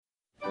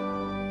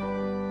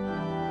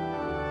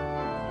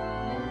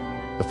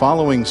The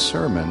following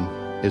sermon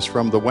is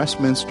from the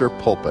Westminster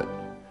pulpit,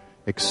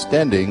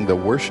 extending the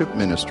worship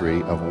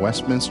ministry of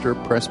Westminster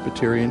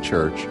Presbyterian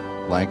Church,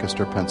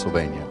 Lancaster,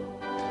 Pennsylvania.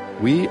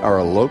 We are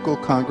a local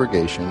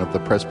congregation of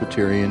the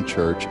Presbyterian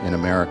Church in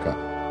America.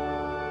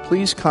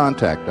 Please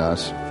contact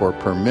us for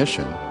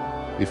permission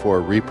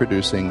before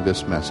reproducing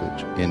this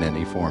message in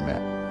any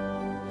format.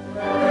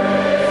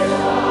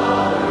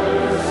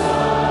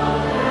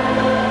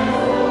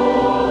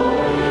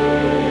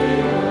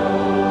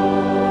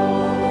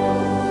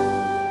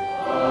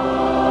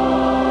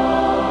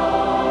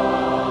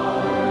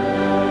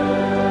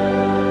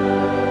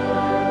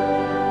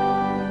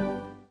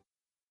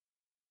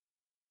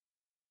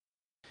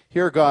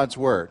 Hear God's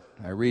Word.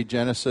 I read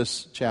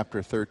Genesis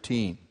chapter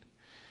 13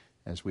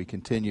 as we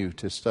continue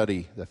to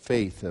study the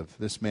faith of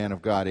this man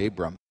of God,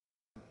 Abram.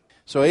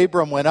 So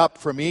Abram went up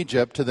from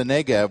Egypt to the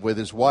Negev with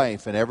his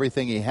wife and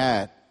everything he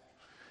had,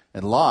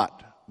 and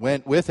Lot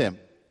went with him.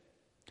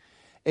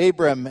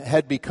 Abram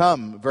had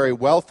become very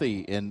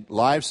wealthy in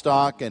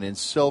livestock and in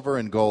silver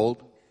and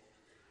gold.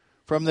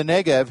 From the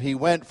Negev he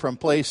went from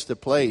place to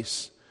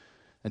place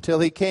until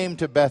he came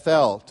to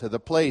Bethel, to the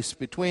place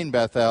between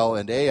Bethel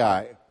and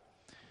Ai,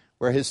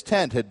 where his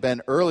tent had been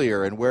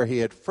earlier and where he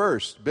had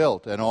first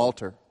built an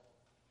altar.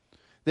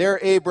 There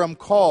Abram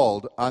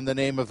called on the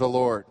name of the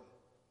Lord.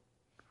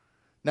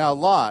 Now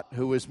Lot,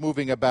 who was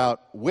moving about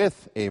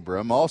with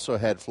Abram, also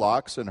had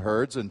flocks and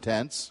herds and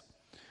tents,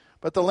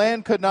 but the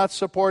land could not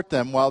support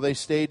them while they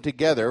stayed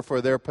together,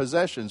 for their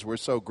possessions were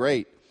so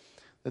great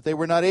that they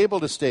were not able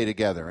to stay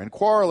together. And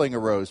quarreling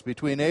arose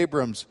between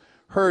Abram's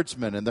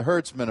herdsmen and the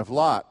herdsmen of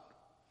Lot.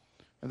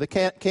 And the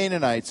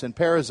Canaanites and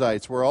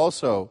Perizzites were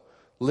also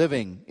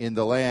living in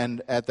the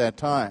land at that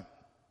time.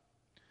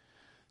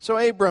 So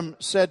Abram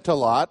said to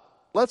Lot,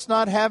 "Let's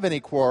not have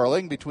any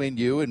quarreling between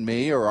you and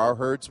me or our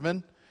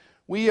herdsmen.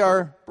 We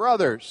are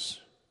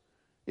brothers.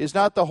 Is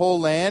not the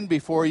whole land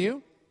before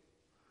you?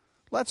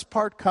 Let's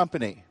part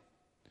company.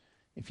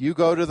 If you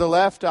go to the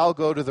left, I'll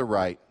go to the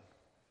right.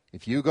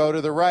 If you go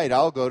to the right,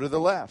 I'll go to the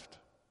left."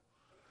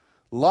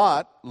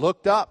 Lot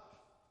looked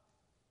up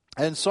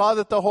and saw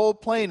that the whole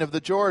plain of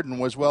the Jordan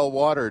was well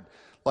watered,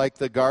 like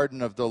the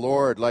garden of the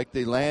Lord, like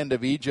the land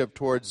of Egypt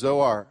toward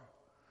Zoar.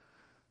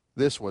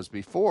 This was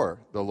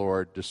before the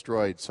Lord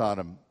destroyed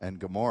Sodom and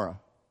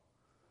Gomorrah.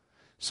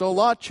 So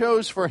Lot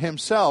chose for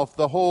himself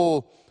the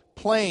whole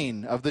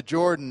plain of the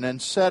Jordan and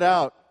set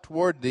out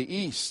toward the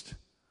east.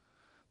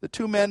 The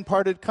two men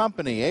parted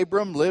company.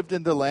 Abram lived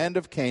in the land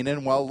of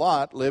Canaan, while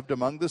Lot lived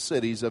among the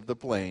cities of the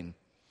plain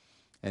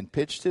and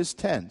pitched his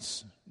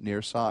tents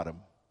near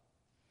Sodom.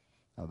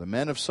 Now the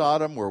men of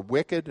Sodom were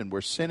wicked and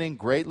were sinning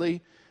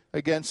greatly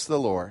against the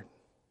Lord.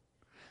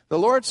 The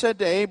Lord said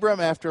to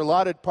Abram after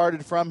Lot had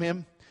parted from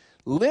him,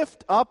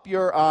 "Lift up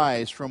your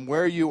eyes from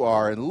where you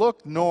are and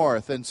look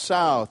north and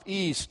south,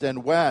 east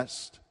and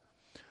west.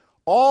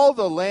 All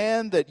the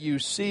land that you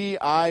see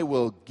I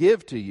will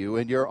give to you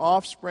and your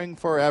offspring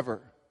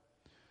forever.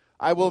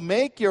 I will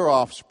make your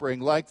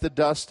offspring like the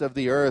dust of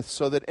the earth,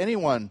 so that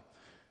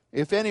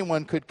if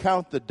anyone could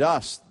count the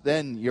dust,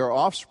 then your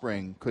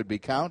offspring could be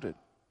counted.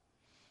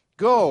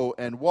 Go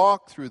and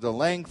walk through the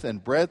length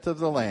and breadth of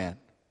the land,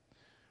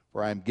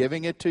 for I am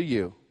giving it to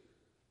you."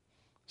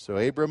 So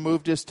Abram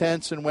moved his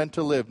tents and went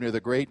to live near the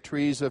great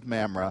trees of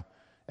Mamre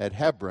at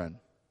Hebron,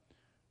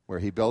 where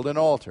he built an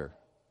altar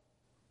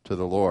to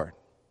the Lord.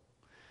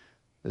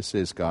 This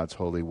is God's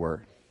holy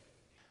word.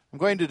 I'm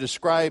going to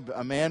describe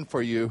a man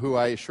for you who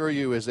I assure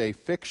you is a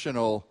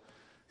fictional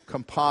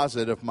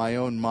composite of my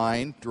own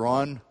mind,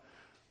 drawn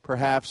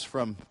perhaps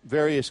from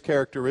various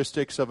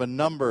characteristics of a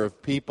number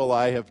of people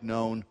I have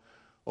known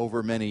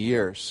over many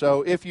years.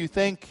 So if you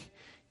think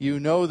you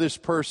know this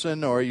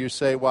person, or you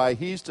say, "Why,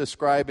 he's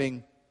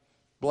describing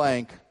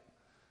blank,"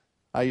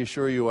 I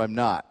assure you I'm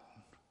not.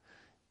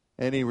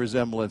 Any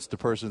resemblance to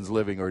persons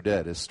living or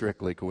dead is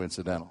strictly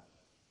coincidental.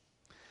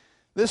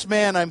 This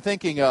man I'm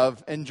thinking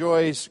of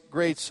enjoys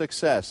great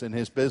success in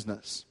his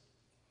business.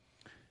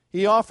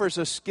 He offers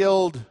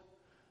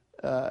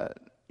a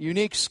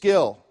unique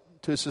skill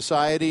to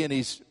society, and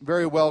he's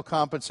very well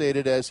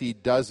compensated as he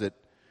does it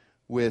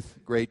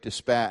with great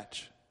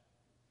dispatch.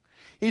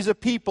 He's a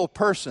people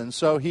person,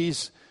 so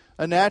he's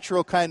a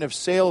natural kind of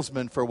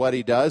salesman for what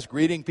he does,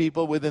 greeting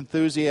people with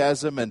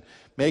enthusiasm and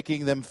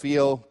making them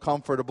feel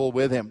comfortable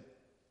with him.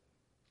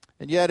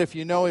 And yet, if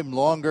you know him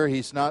longer,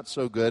 he's not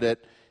so good at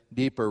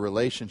deeper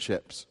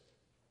relationships.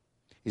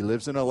 He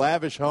lives in a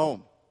lavish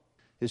home.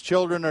 His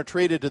children are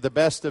treated to the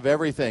best of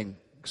everything: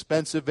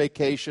 expensive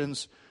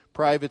vacations,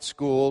 private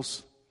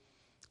schools.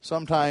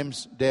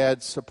 Sometimes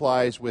Dad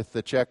supplies with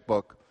the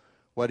checkbook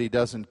what he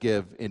doesn't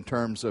give in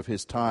terms of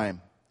his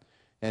time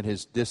and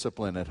his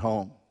discipline at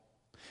home.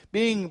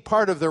 Being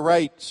part of the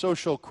right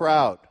social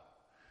crowd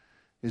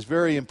is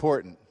very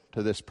important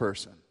to this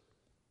person.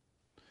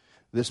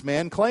 This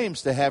man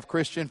claims to have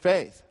Christian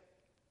faith,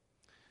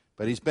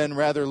 but he's been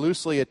rather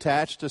loosely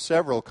attached to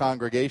several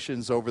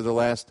congregations over the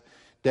last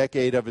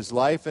decade of his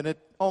life, and it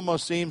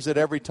almost seems that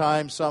every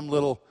time some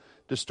little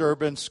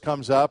disturbance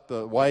comes up,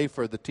 the wife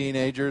or the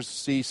teenagers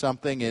see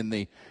something in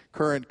the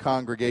current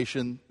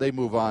congregation, they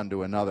move on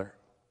to another.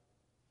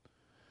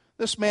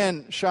 This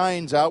man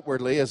shines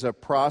outwardly as a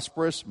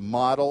prosperous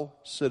model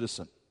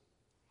citizen.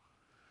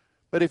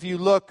 But if you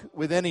look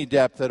with any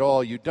depth at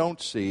all, you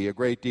don't see a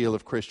great deal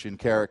of Christian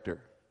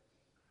character.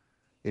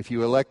 If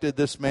you elected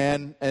this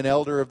man an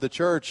elder of the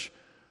church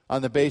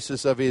on the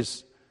basis of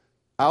his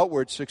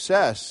outward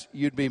success,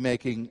 you'd be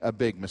making a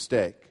big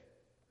mistake.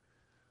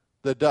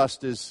 The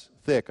dust is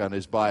thick on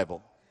his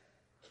Bible,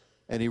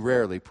 and he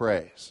rarely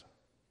prays.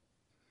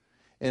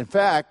 In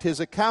fact,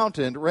 his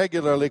accountant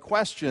regularly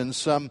questions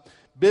some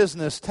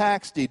business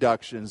tax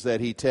deductions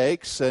that he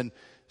takes and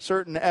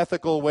certain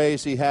ethical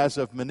ways he has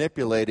of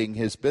manipulating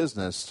his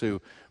business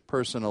to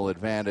personal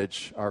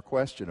advantage are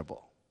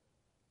questionable.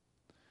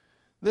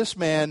 This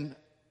man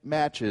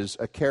matches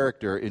a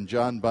character in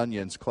John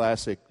Bunyan's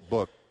classic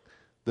book,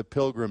 The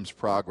Pilgrim's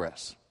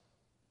Progress.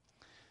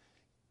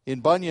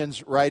 In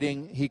Bunyan's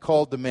writing, he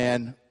called the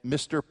man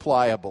Mr.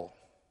 Pliable.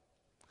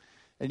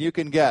 And you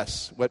can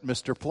guess what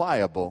Mr.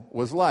 Pliable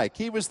was like.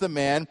 He was the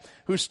man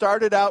who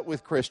started out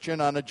with Christian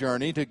on a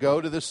journey to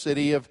go to the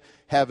city of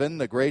heaven,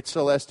 the great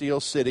celestial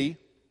city.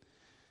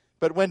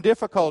 But when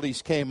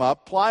difficulties came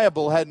up,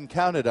 Pliable hadn't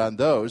counted on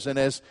those. And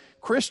as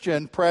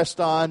Christian pressed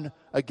on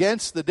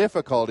against the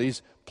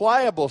difficulties,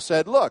 Pliable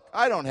said, "Look,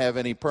 I don't have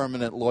any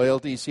permanent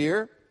loyalties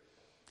here.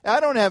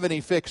 I don't have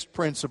any fixed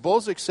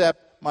principles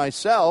except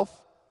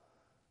myself.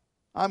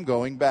 I'm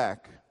going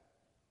back."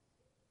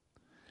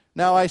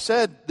 Now, I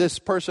said this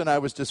person I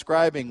was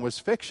describing was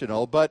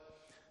fictional, but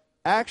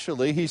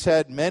actually he's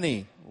had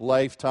many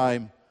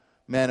lifetime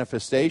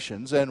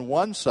manifestations, and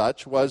one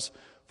such was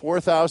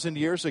 4,000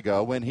 years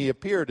ago when he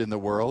appeared in the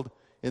world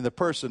in the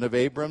person of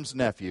Abram's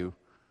nephew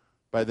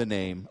by the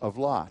name of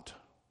Lot.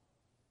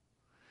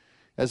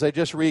 As I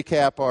just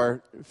recap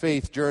our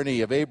faith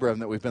journey of Abram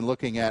that we've been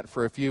looking at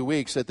for a few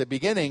weeks, at the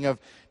beginning of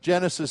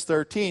Genesis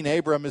 13,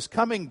 Abram is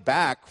coming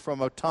back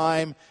from a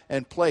time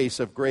and place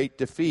of great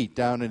defeat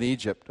down in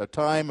Egypt, a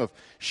time of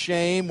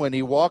shame when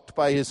he walked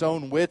by his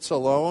own wits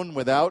alone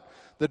without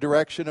the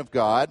direction of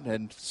God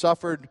and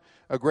suffered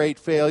a great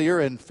failure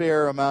and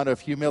fair amount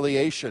of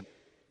humiliation.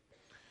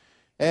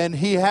 And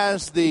he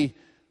has the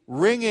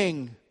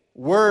ringing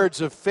words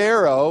of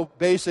Pharaoh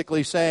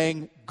basically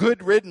saying,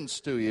 "Good riddance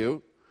to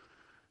you,"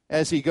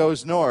 as he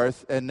goes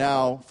north and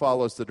now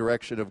follows the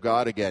direction of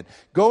God again.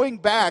 Going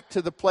back to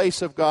the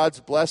place of God's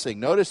blessing.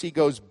 Notice he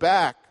goes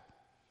back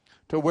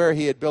to where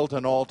he had built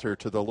an altar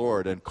to the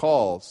Lord and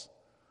calls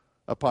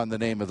upon the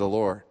name of the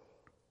Lord.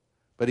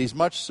 But he's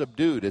much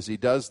subdued as he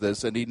does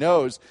this, and he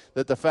knows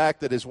that the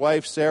fact that his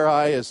wife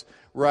Sarai is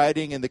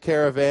riding in the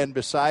caravan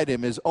beside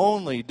him is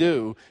only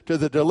due to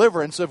the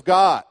deliverance of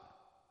God.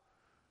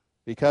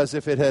 Because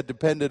if it had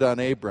depended on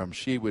Abram,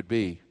 she would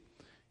be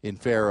in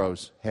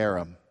Pharaoh's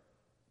harem.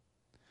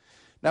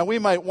 Now, we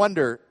might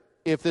wonder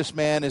if this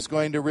man is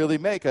going to really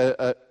make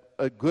a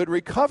good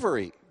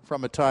recovery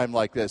from a time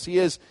like this. He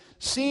has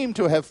seemed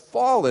to have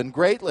fallen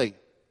greatly.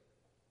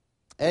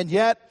 And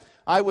yet,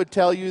 I would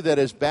tell you that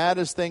as bad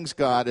as things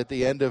got at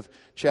the end of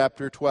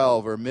chapter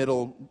 12 or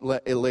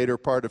later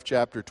part of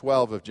chapter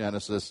 12 of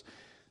Genesis,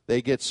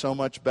 they get so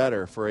much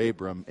better for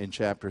Abram in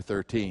chapter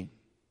 13.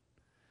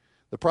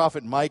 The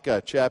prophet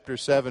Micah, chapter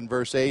 7,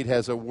 verse 8,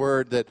 has a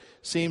word that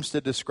seems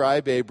to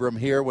describe Abram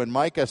here when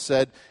Micah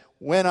said,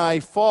 "When I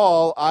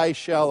fall, I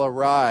shall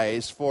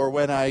arise, for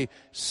when I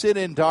sit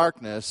in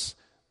darkness,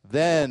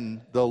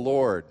 then the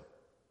Lord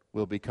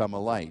will become a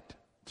light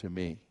to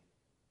me."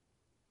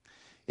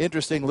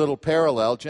 Interesting little parallel.